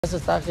Se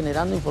está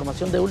generando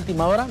información de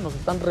última hora, nos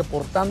están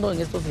reportando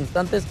en estos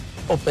instantes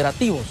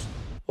operativos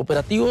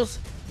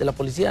de la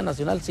Policía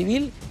Nacional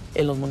Civil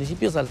en los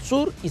municipios al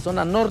sur y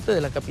zona norte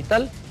de la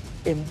capital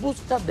en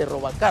busca de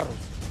robacarros.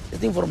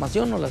 Esta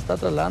información nos la está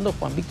trasladando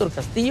Juan Víctor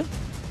Castillo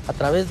a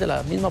través de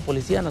la misma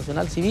Policía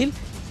Nacional Civil,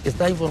 que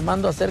está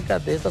informando acerca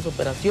de estas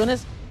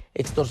operaciones.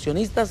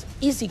 Extorsionistas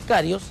y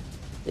sicarios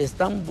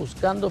están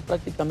buscando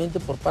prácticamente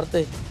por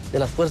parte de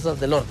las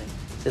fuerzas del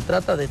orden. Se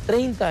trata de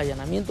 30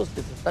 allanamientos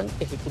que se están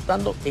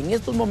ejecutando en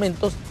estos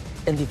momentos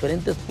en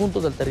diferentes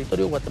puntos del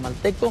territorio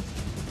guatemalteco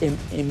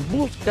en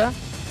busca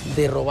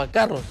de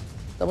robacarros.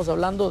 Estamos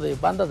hablando de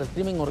bandas del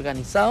crimen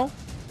organizado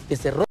que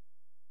se roban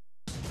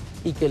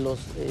y que los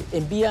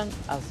envían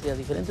hacia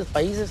diferentes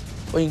países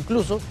o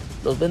incluso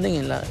los venden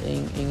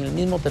en el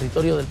mismo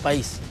territorio del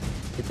país.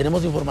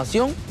 Tenemos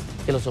información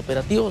que los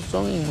operativos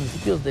son en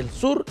municipios del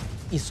sur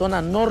y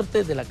zona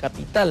norte de la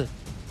capital.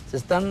 Se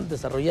están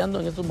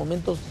desarrollando en estos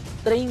momentos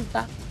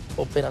 30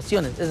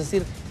 operaciones, es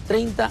decir,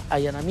 30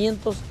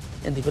 allanamientos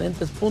en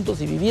diferentes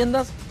puntos y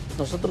viviendas.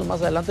 Nosotros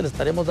más adelante les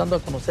estaremos dando a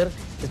conocer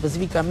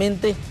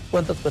específicamente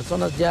cuántas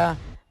personas ya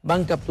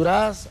van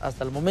capturadas.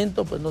 Hasta el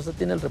momento pues no se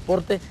tiene el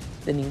reporte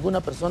de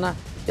ninguna persona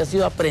que ha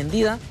sido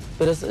aprehendida,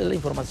 pero esa es la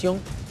información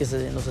que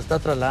se nos está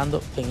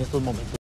trasladando en estos momentos.